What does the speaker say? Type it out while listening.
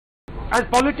as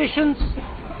politicians,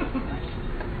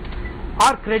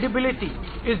 our credibility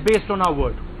is based on our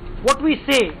word. What we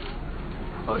say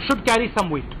should carry some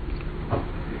weight.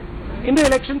 In the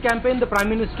election campaign, the Prime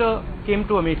Minister came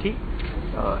to Amethi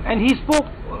and he spoke,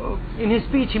 in his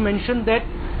speech he mentioned that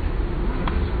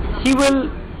he will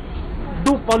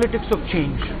do politics of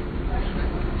change.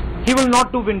 He will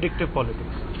not do vindictive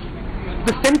politics.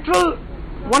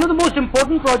 One of the most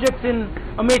important projects in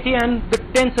Amethi and the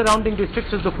 10 surrounding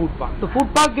districts is the food park. The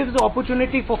food park gives the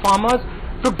opportunity for farmers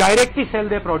to directly sell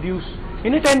their produce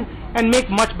in it and make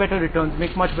much better returns,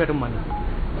 make much better money.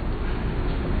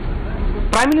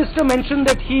 Prime Minister mentioned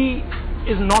that he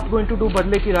is not going to do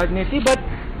Badle ki Rajniti, but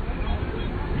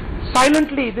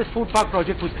silently this food park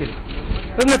project was killed.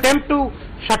 It was an attempt to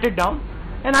shut it down,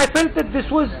 and I felt that this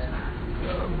was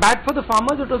bad for the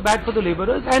farmers, it was bad for the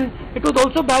labourers, and it was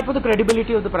also bad for the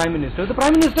credibility of the Prime Minister. The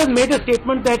Prime Minister has made a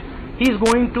statement that he is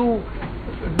going to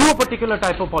do a particular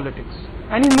type of politics,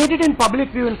 and he made it in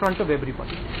public view in front of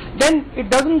everybody. Then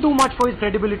it doesn't do much for his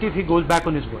credibility if he goes back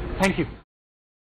on his word. Thank you.